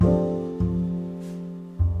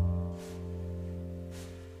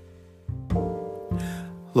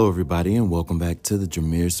Hello, everybody, and welcome back to the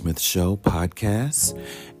Jameer Smith Show podcast.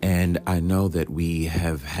 And I know that we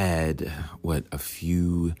have had, a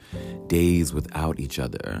few days without each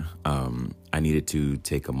other. I needed to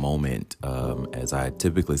take a moment, as I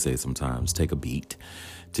typically say sometimes, take a beat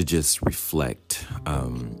to just reflect.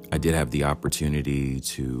 I did have the opportunity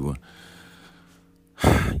to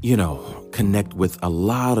connect with a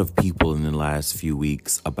lot of people in the last few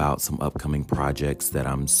weeks about some upcoming projects that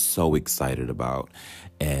I'm so excited about.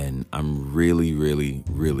 And I'm really, really,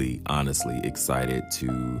 really honestly excited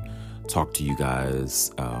to talk to you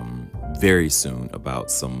guys very soon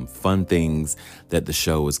about some fun things that the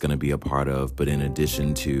show is going to be a part of. But in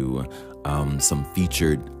addition to some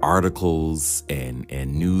featured articles and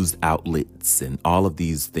news outlets and all of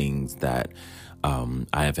these things that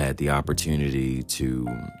I have had the opportunity to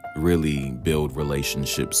really build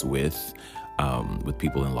relationships with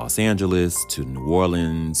people in Los Angeles, to New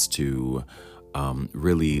Orleans, to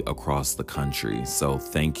really across the country. So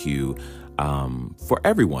thank you for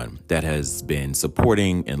everyone that has been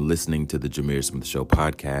supporting and listening to the Jameer Smith Show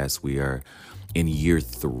podcast. We are in year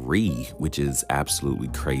 3, which is absolutely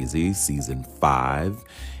crazy, season 5.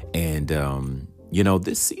 And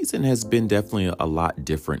this season has been definitely a lot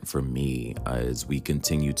different for me as we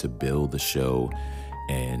continue to build the show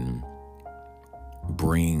and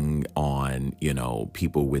bring on,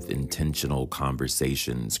 people with intentional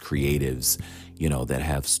conversations, creatives, that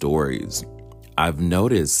have stories. I've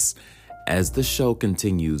noticed as the show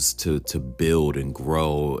continues to build and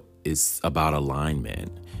grow, it's about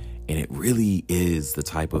alignment. And it really is the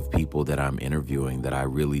type of people that I'm interviewing that I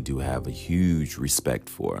really do have a huge respect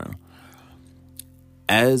for.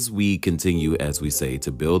 As we continue, as we say,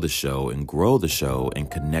 to build the show and grow the show and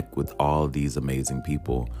connect with all of these amazing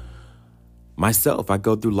people, myself, I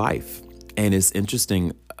go through life. And it's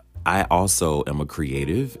interesting. I also am a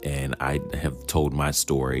creative, and I have told my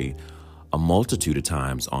story a multitude of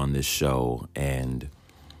times on this show. And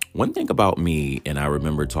one thing about me, and I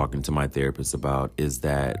remember talking to my therapist about, is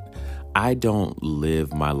that I don't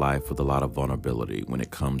live my life with a lot of vulnerability when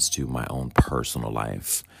it comes to my own personal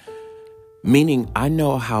life. Meaning I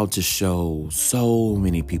know how to show so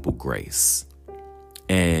many people grace.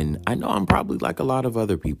 And I know I'm probably like a lot of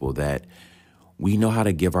other people that we know how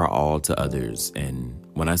to give our all to others. And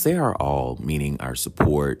when I say our all, meaning our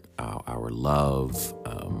support, our love,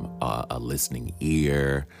 a listening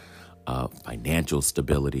ear, financial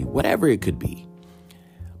stability, whatever it could be.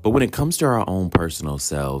 But when it comes to our own personal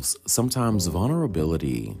selves, sometimes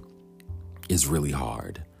vulnerability is really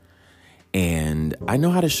hard. And I know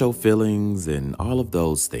how to show feelings and all of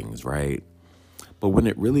those things, right? But when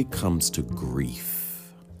it really comes to grief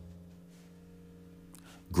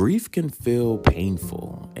can feel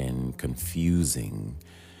painful and confusing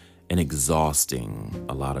and exhausting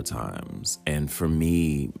a lot of times. And for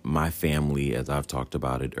me, my family, as I've talked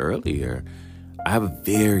about it earlier, I have a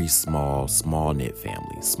very small knit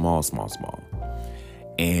family, small.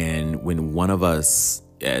 And when one of us,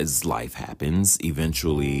 as life happens,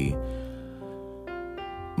 eventually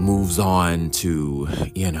moves on to,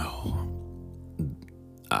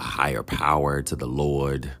 a higher power, to the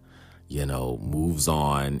Lord, moves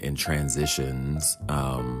on and transitions,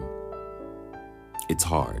 it's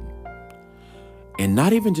hard. And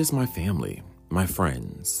not even just my family, my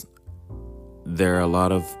friends. There are a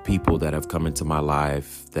lot of people that have come into my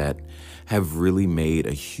life that have really made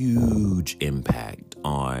a huge impact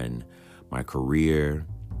on my career,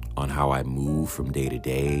 on how I move from day to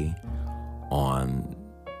day, on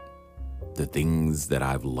the things that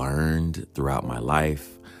I've learned throughout my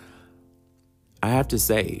life. I have to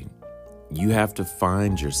say, you have to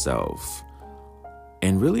find yourself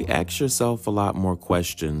and really ask yourself a lot more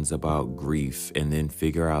questions about grief and then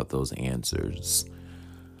figure out those answers.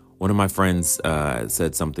 One of my friends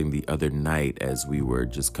said something the other night as we were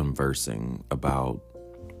just conversing about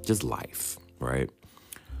just life, right?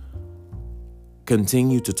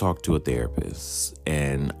 Continue to talk to a therapist.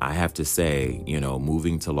 And I have to say,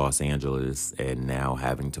 moving to Los Angeles and now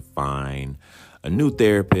having to find a new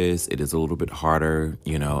therapist, it is a little bit harder.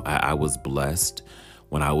 I was blessed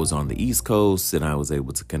when I was on the East Coast and I was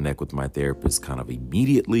able to connect with my therapist kind of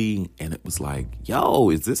immediately. And it was like, yo,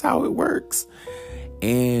 is this how it works?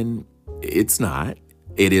 And it's not.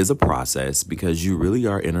 It is a process because you really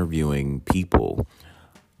are interviewing people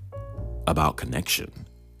about connection.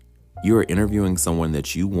 You are interviewing someone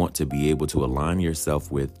that you want to be able to align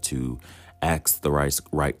yourself with, to ask the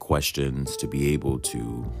right questions, to be able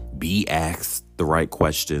to be asked the right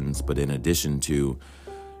questions. But in addition to,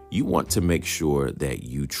 you want to make sure that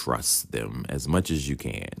you trust them as much as you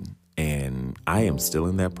can. And I am still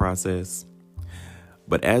in that process.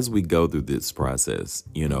 But as we go through this process,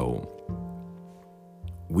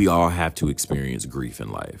 we all have to experience grief in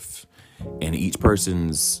life. And each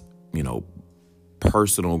person's,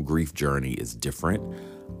 personal grief journey is different.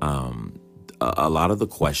 A lot of the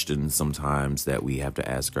questions sometimes that we have to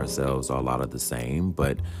ask ourselves are a lot of the same,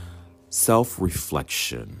 but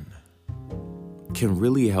self-reflection can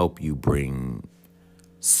really help you bring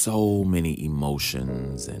so many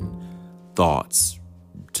emotions and thoughts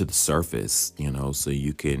to the surface, so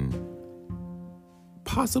you can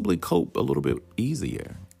possibly cope a little bit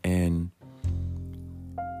easier. And,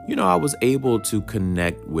 I was able to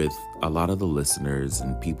connect with a lot of the listeners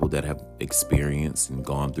and people that have experienced and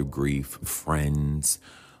gone through grief, friends,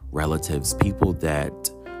 relatives, people that,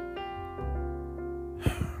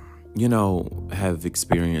 have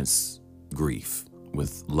experienced grief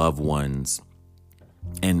with loved ones,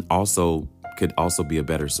 and also could also be a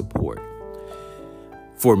better support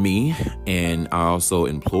for me. And I also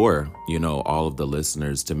implore, all of the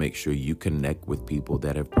listeners to make sure you connect with people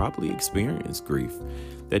that have probably experienced grief,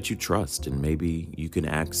 that you trust, and maybe you can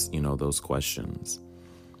ask, those questions.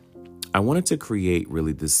 I wanted to create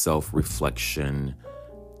really this self-reflection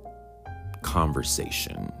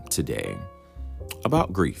conversation today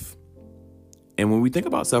about grief. And when we think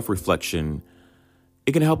about self-reflection,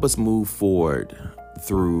 it can help us move forward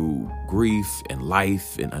through grief and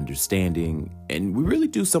life and understanding. And we really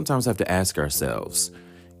do sometimes have to ask ourselves,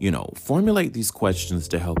 formulate these questions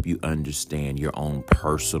to help you understand your own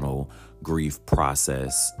personal grief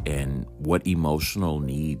process and what emotional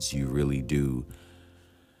needs you really do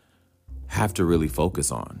have to really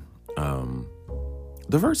focus on.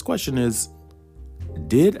 The first question is,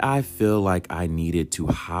 did I feel like I needed to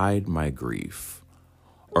hide my grief,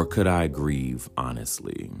 or could I grieve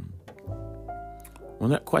honestly? When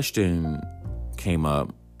that question came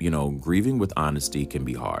up, grieving with honesty can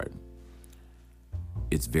be hard.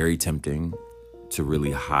 It's very tempting to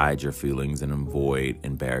really hide your feelings and avoid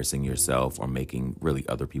embarrassing yourself or making really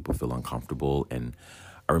other people feel uncomfortable. And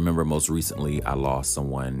I remember most recently I lost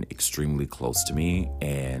someone extremely close to me,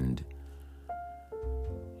 and,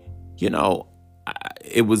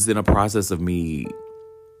 it was in a process of me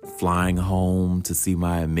flying home to see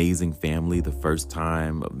my amazing family, the first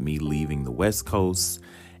time of me leaving the West Coast.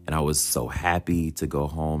 And I was so happy to go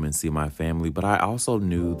home and see my family. But I also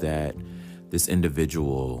knew that this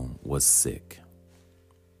individual was sick.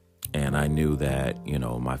 And I knew that,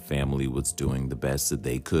 my family was doing the best that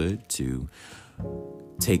they could to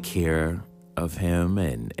take care of him.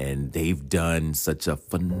 And they've done such a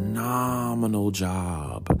phenomenal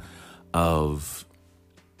job of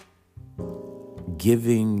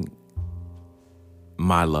giving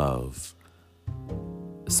my love,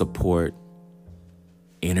 support,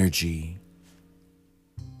 energy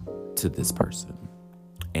to this person.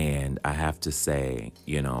 And I have to say,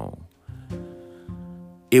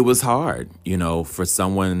 it was hard, for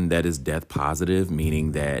someone that is death positive,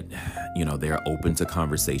 meaning that, they're open to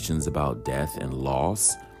conversations about death and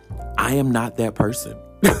loss. I am not that person.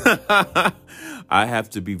 I have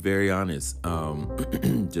to be very honest.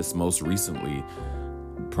 Just most recently,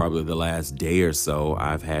 probably the last day or so,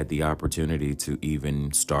 I've had the opportunity to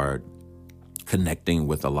even start connecting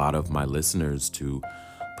with a lot of my listeners to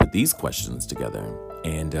put these questions together.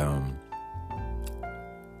 And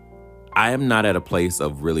I am not at a place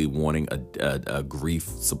of really wanting a grief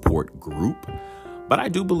support group, but I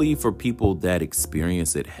do believe for people that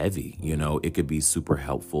experience it heavy, it could be super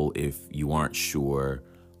helpful if you aren't sure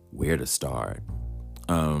where to start.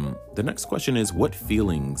 The next question is, what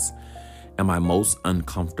feelings am I most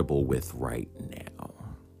uncomfortable with right now?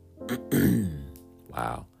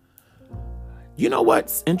 Wow. You know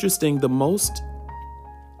what's interesting? The most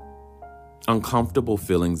uncomfortable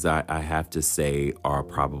feelings I have to say are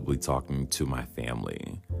probably talking to my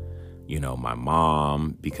family. My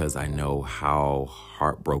mom, because I know how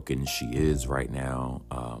heartbroken she is right now,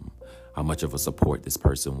 how much of a support this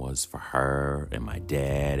person was for her, and my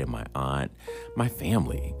dad and my aunt, my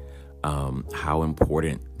family, how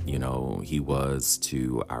important, he was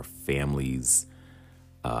to our family's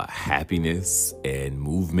happiness and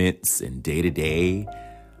movements and day to day.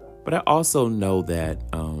 But I also know that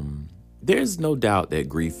there's no doubt that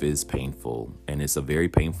grief is painful, and it's a very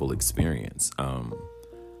painful experience.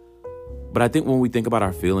 But I think when we think about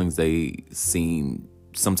our feelings, they seem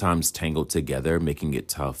sometimes tangled together, making it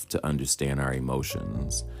tough to understand our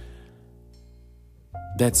emotions.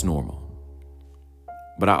 That's normal.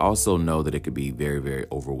 But I also know that it could be very, very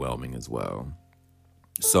overwhelming as well.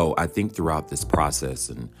 So I think throughout this process,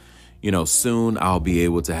 and, soon I'll be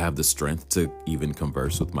able to have the strength to even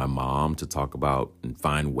converse with my mom to talk about and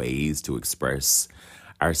find ways to express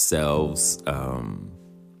ourselves,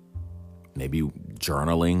 maybe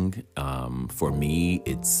journaling. For me,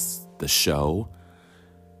 it's the show.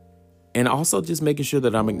 And also just making sure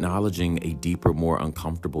that I'm acknowledging a deeper, more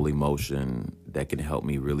uncomfortable emotion that can help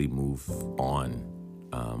me really move on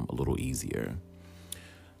a little easier.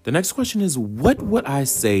 The next question is, what would I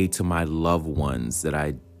say to my loved ones that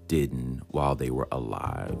I didn't while they were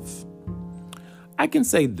alive? I can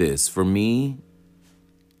say this. For me,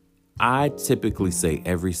 I typically say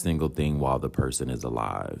every single thing while the person is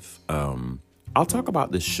alive. I'll talk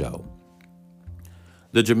about this show.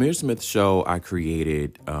 The Jameer Smith Show I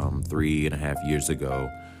created 3.5 years ago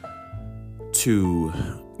to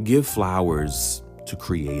give flowers to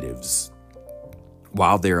creatives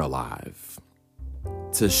while they're alive,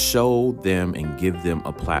 to show them and give them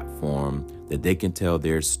a platform that they can tell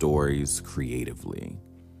their stories creatively.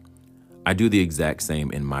 I do the exact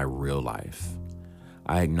same in my real life.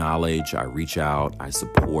 I acknowledge, I reach out, I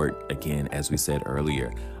support. Again, as we said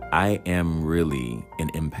earlier, I am really an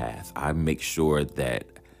empath. I make sure that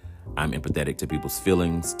I'm empathetic to people's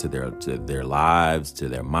feelings, to their lives, to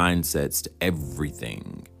their mindsets, to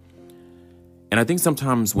everything. And I think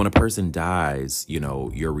sometimes when a person dies,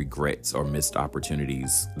 your regrets or missed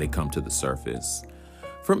opportunities, they come to the surface.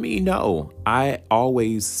 For me, no, I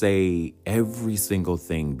always say every single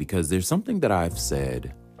thing, because there's something that I've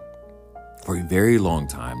said for a very long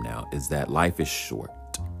time now, is that life is short.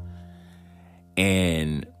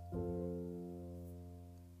 And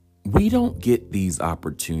we don't get these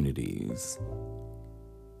opportunities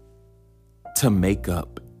to make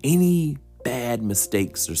up any bad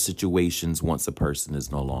mistakes or situations once a person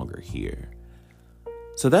is no longer here.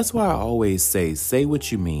 So that's why I always say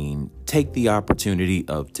what you mean, take the opportunity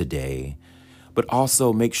of today, but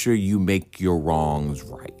also make sure you make your wrongs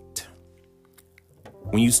right.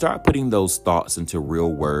 When you start putting those thoughts into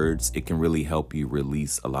real words, it can really help you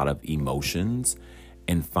release a lot of emotions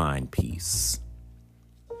and find peace.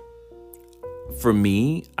 For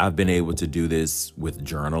me, I've been able to do this with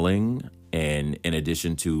journaling, and in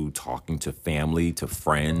addition to talking to family, to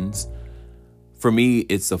friends. For me,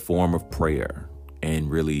 it's a form of prayer and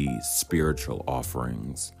really spiritual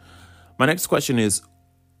offerings. My next question is,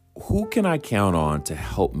 who can I count on to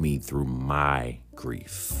help me through my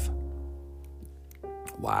grief?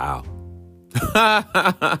 Wow.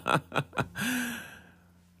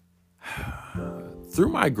 Through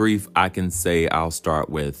my grief, I can say I'll start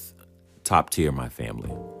with top tier, my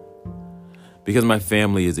family. Because my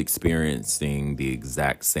family is experiencing the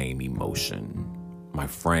exact same emotion. My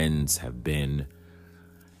friends have been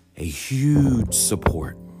a huge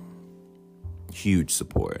support. Huge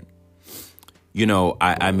support.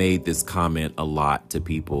 I made this comment a lot to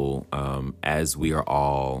people as we are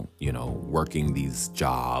all, working these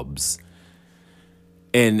jobs.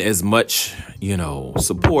 And as much,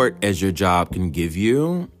 support as your job can give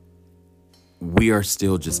you, we are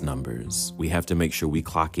still just numbers. We have to make sure we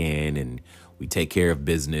clock in and we take care of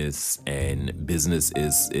business, and business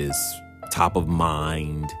is top of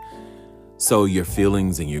mind. So your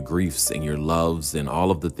feelings and your griefs and your loves and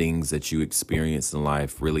all of the things that you experience in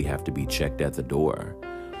life really have to be checked at the door.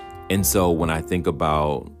 And so when I think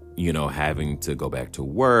about, having to go back to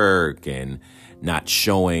work and not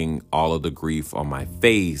showing all of the grief on my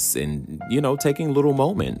face and, taking little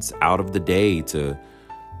moments out of the day to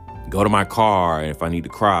go to my car, and if I need to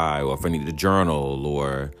cry or if I need to journal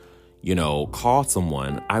or, call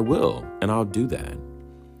someone, I will, and I'll do that.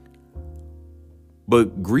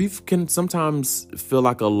 But grief can sometimes feel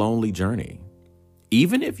like a lonely journey.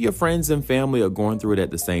 Even if your friends and family are going through it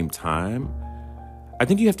at the same time, I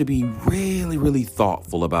think you have to be really, really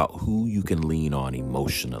thoughtful about who you can lean on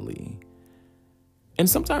emotionally. And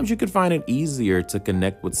sometimes you can find it easier to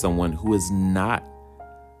connect with someone who is not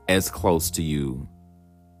as close to you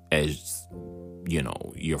as,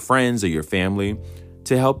 your friends or your family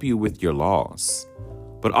to help you with your loss.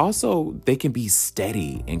 But also they can be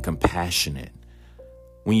steady and compassionate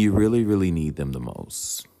when you really, really need them the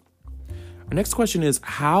most. Our next question is,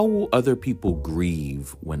 how will other people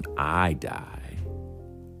grieve when I die?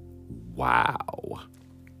 Wow.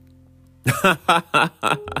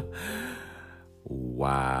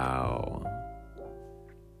 Wow.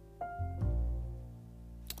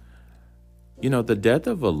 The death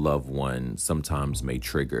of a loved one sometimes may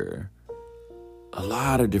trigger a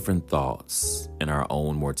lot of different thoughts in our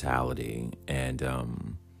own mortality. And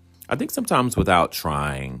I think sometimes without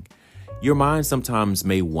trying, your mind sometimes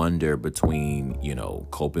may wander between,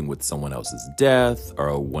 coping with someone else's death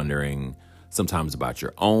or wondering sometimes about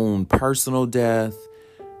your own personal death.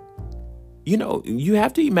 You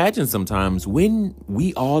have to imagine sometimes when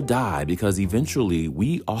we all die, because eventually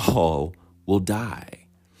we all will die.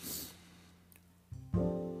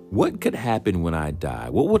 What could happen when I die?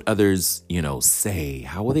 What would others, say?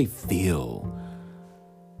 How will they feel?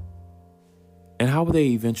 And how will they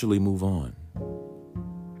eventually move on?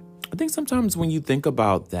 I think sometimes when you think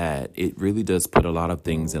about that, it really does put a lot of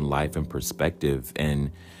things in life in perspective.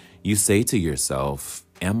 And you say to yourself,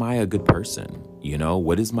 am I a good person?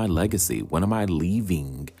 What is my legacy? What am I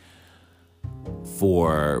leaving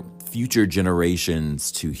for future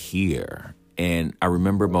generations to hear? And I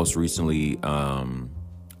remember most recently,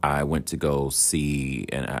 I went to go see,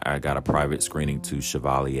 and I got a private screening to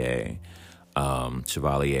Chevalier.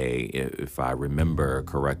 Chevalier, if I remember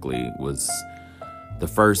correctly, was the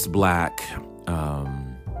first Black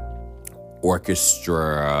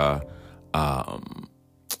orchestra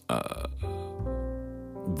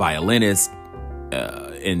violinist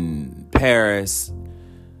in Paris.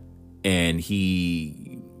 And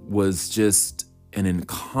he was just an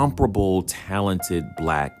incomparable, talented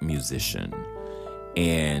Black musician.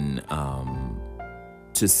 And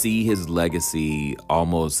to see his legacy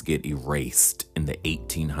almost get erased in the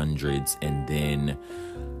 1800s and then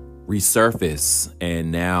resurface, and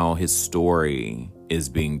now his story is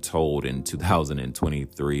being told in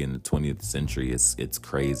 2023 in the 20th century. It's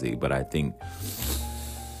crazy. But I think,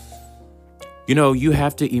 you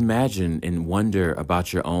have to imagine and wonder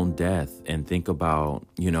about your own death and think about,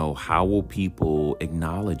 how will people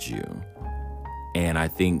acknowledge you? And I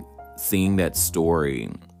think seeing that story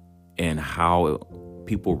and how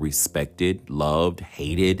people respected, loved,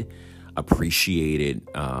 hated, appreciated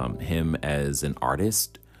him as an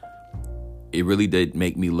artist, it really did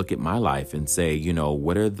make me look at my life and say,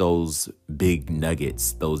 what are those big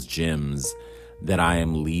nuggets, those gems that I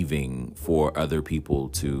am leaving for other people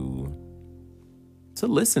to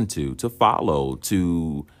listen to follow,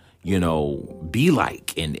 to, be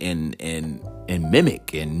like and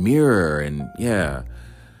mimic and mirror. And yeah.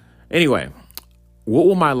 Anyway, what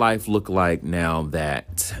will my life look like now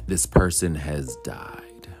that this person has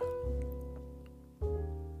died?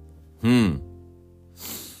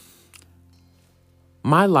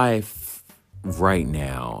 My life right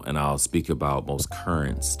now, and I'll speak about most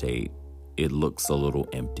current state, it looks a little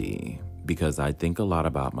empty because I think a lot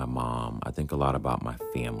about my mom. I think a lot about my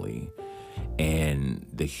family and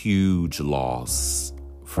the huge loss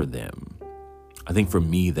for them. I think for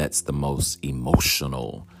me, that's the most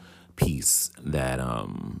emotional piece that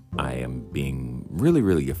I am being really,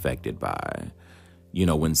 really affected by.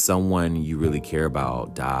 When someone you really care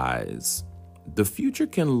about dies, the future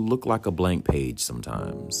can look like a blank page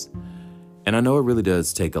sometimes. And I know it really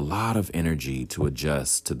does take a lot of energy to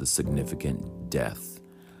adjust to the significant death.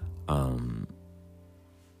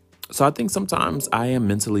 So I think sometimes I am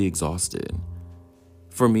mentally exhausted.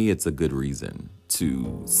 For me, it's a good reason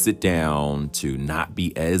to sit down, to not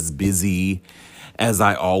be as busy as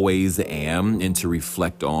I always am, and to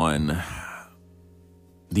reflect on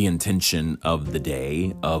the intention of the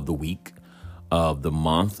day, of the week, of the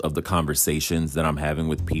month, of the conversations that I'm having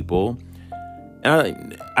with people.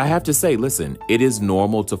 And I have to say, listen, it is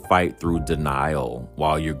normal to fight through denial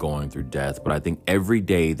while you're going through death. But I think every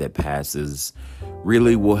day that passes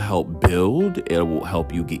really will help build. It will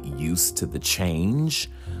help you get used to the change.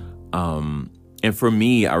 And for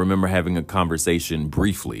me, I remember having a conversation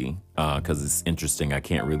briefly, because it's interesting. I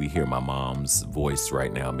can't really hear my mom's voice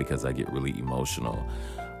right now because I get really emotional.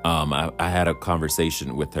 I had a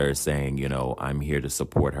conversation with her saying, I'm here to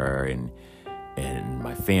support her and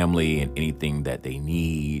my family and anything that they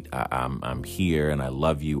need. I'm here and I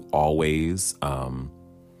love you always.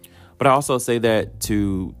 But I also say that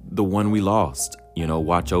to the one we lost,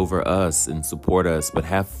 watch over us and support us, but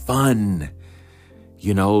have fun.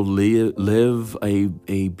 Live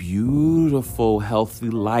a beautiful, healthy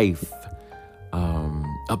life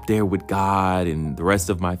up there with God and the rest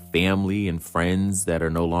of my family and friends that are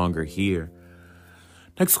no longer here.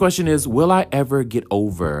 Next question is, will I ever get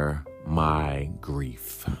over my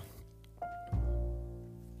grief?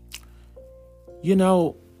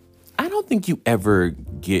 I don't think you ever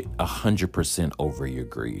get 100% over your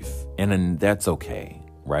grief. And that's okay,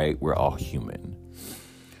 right? We're all human.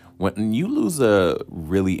 When you lose a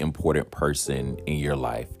really important person in your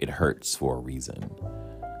life, it hurts for a reason.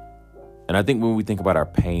 And I think when we think about our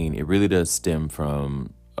pain, it really does stem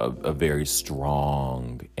from a very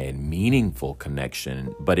strong and meaningful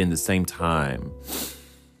connection. But in the same time,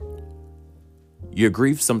 your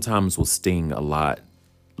grief sometimes will sting a lot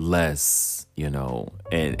less,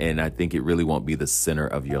 and I think it really won't be the center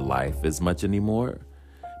of your life as much anymore,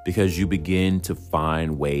 because you begin to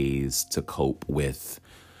find ways to cope with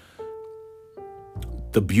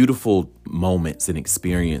the beautiful moments and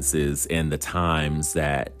experiences and the times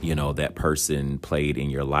that, that person played in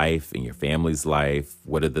your life, in your family's life.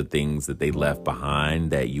 What are the things that they left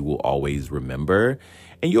behind that you will always remember?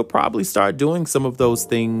 And you'll probably start doing some of those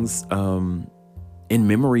things in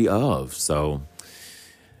memory of. So,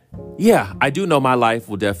 yeah, I do know my life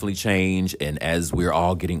will definitely change. And as we're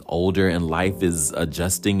all getting older and life is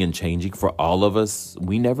adjusting and changing for all of us,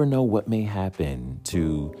 we never know what may happen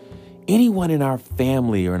to anyone in our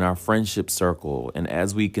family or in our friendship circle. And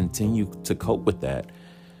as we continue to cope with that,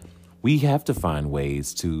 we have to find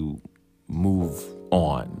ways to move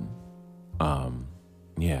on.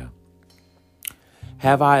 Yeah.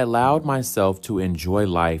 Have I allowed myself to enjoy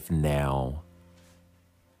life now?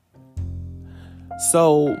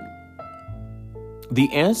 So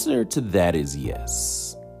the answer to that is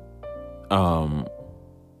yes. I'm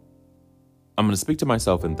going to speak to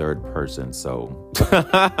myself in third person, so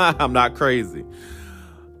I'm not crazy.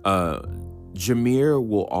 Jameer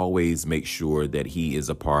will always make sure that he is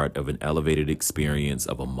a part of an elevated experience,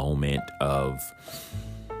 of a moment of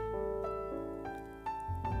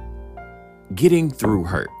getting through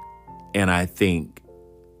hurt. And I think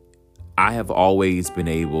I have always been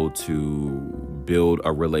able to build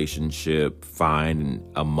a relationship, find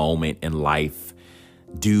a moment in life,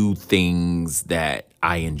 do things that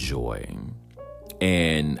I enjoy.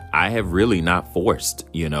 And I have really not forced,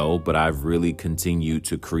 but I've really continued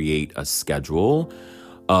to create a schedule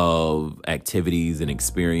of activities and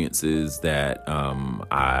experiences that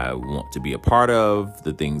I want to be a part of,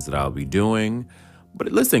 the things that I'll be doing.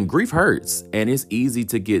 But listen, grief hurts, and it's easy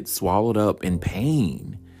to get swallowed up in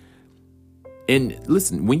pain. And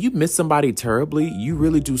listen, when you miss somebody terribly, you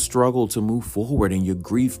really do struggle to move forward, and your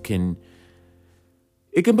grief can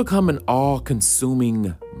become an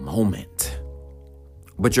all-consuming moment.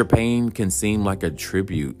 But your pain can seem like a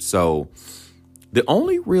tribute. So the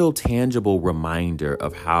only real tangible reminder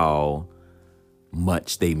of how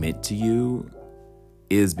much they meant to you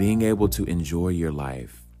is being able to enjoy your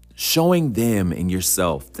life, showing them and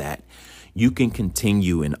yourself that you can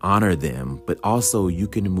continue and honor them, but also you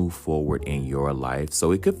can move forward in your life.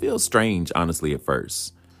 So it could feel strange, honestly, at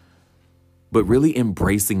first. But really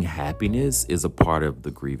embracing happiness is a part of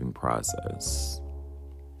the grieving process.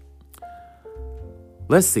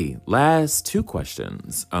 Let's see. Last two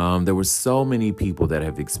questions. There were so many people that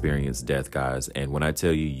have experienced death, guys. And when I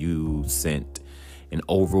tell you, you sent an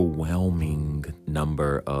overwhelming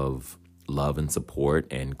number of love and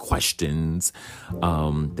support and questions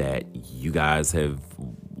that you guys have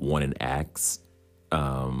wanted asked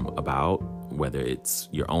about, whether it's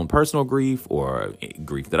your own personal grief or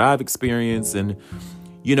grief that I've experienced. And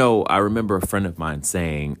I remember a friend of mine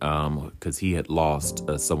saying, because he had lost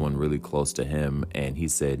someone really close to him, and he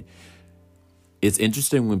said, it's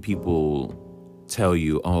interesting when people tell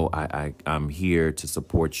you, oh, I'm here to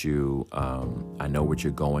support you. I know what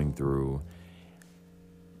you're going through.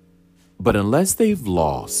 But unless they've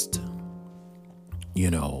lost,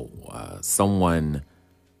 someone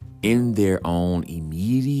in their own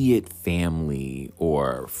immediate family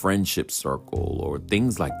or friendship circle or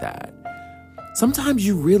things like that, sometimes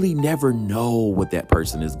you really never know what that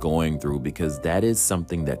person is going through, because that is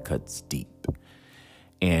something that cuts deep.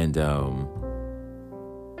 And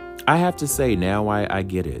I have to say now I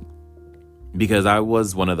get it, because I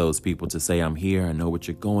was one of those people to say, I'm here. I know what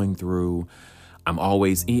you're going through. I'm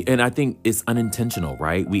always, and I think it's unintentional,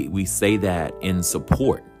 right? We say that in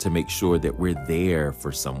support to make sure that we're there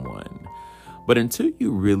for someone. But until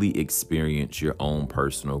you really experience your own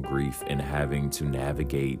personal grief and having to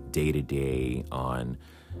navigate day to day and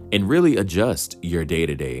really adjust your day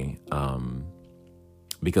to day,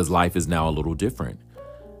 because life is now a little different,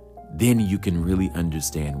 then you can really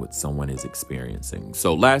understand what someone is experiencing.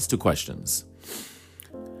 So last two questions.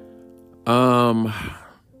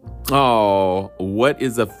 What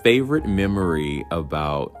is a favorite memory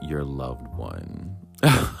about your loved one?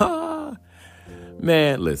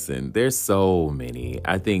 Man, listen, there's so many.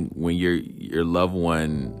 I think when your loved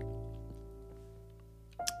one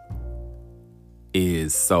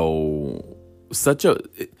is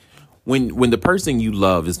when the person you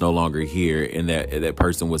love is no longer here, and that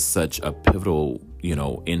person was such a pivotal,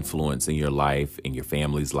 influence in your life, in your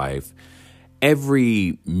family's life,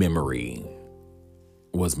 every memory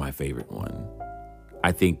was my favorite one.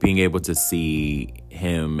 I think being able to see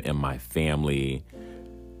him and my family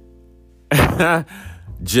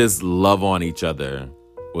just love on each other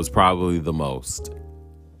was probably the most.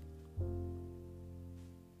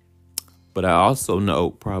 But I also know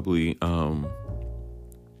probably my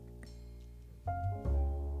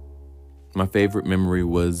favorite memory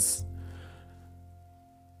was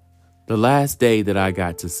the last day that I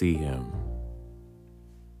got to see him,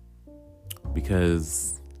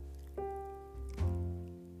 because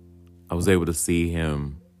I was able to see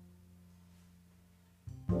him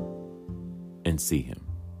and see him.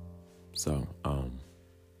 So,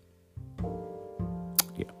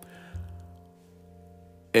 yeah.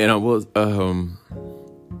 And I was,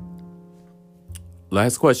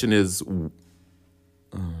 last question is,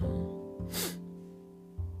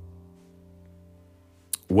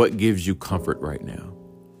 what gives you comfort right now?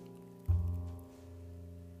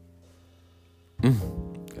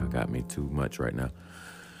 Y'all got me too much right now.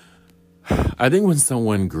 I think when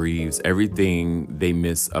someone grieves, everything they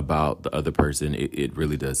miss about the other person, it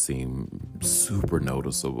really does seem super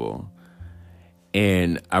noticeable.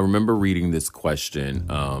 And I remember reading this question.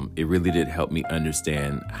 It really did help me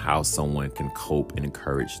understand how someone can cope and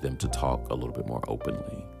encourage them to talk a little bit more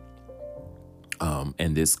openly.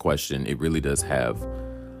 And this question, it really does have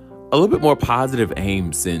a little bit more positive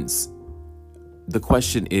aim, since the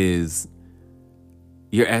question is,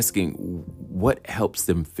 you're asking what helps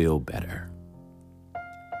them feel better.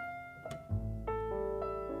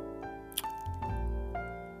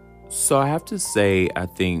 So I have to say, I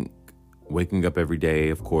think waking up every day,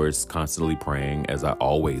 of course, constantly praying, as I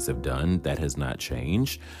always have done, that has not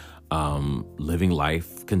changed. Living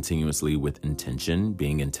life continuously with intention,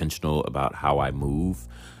 being intentional about how I move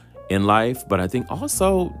in life. But I think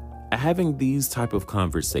also having these type of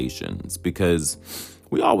conversations, because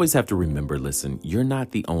we always have to remember, listen, you're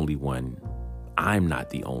not the only one. I'm not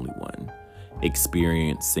the only one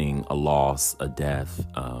experiencing a loss, a death.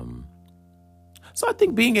 So I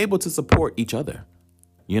think being able to support each other,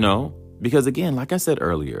 because again, like I said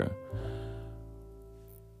earlier,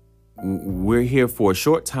 we're here for a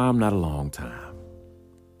short time, not a long time.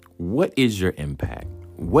 What is your impact?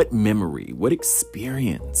 What memory, what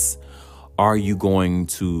experience are you going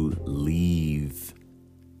to leave?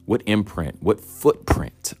 What imprint, what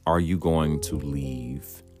footprint are you going to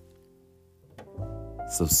leave?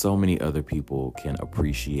 So many other people can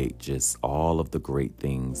appreciate just all of the great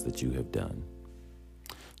things that you have done.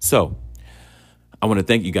 So I want to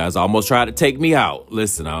thank you guys. I almost tried to take me out.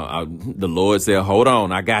 Listen, the Lord said, hold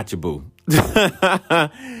on, I got you, boo.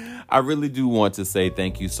 I really do want to say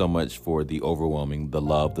thank you so much for the the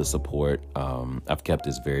love, the support. I've kept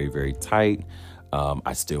this very, very tight.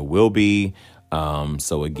 I still will be.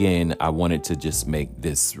 So again, I wanted to just make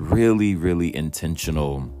this really, really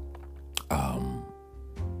intentional,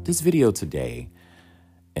 this video today.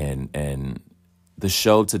 And the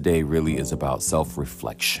show today really is about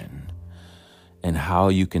self-reflection and how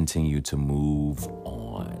you continue to move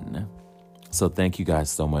on. So thank you guys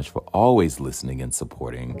so much for always listening and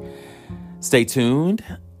supporting. Stay tuned.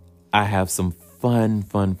 I have some fun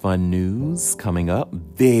news coming up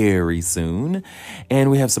very soon.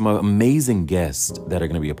 And we have some amazing guests that are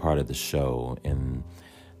going to be a part of the show in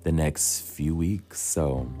the next few weeks.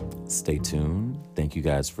 So stay tuned. Thank you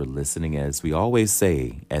guys for listening. As we always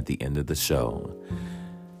say at the end of the show,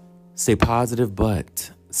 stay positive,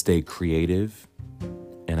 but stay creative.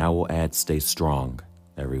 And I will add, stay strong,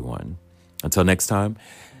 everyone. Until next time,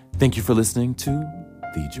 thank you for listening to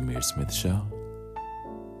The Jameer Smith Show.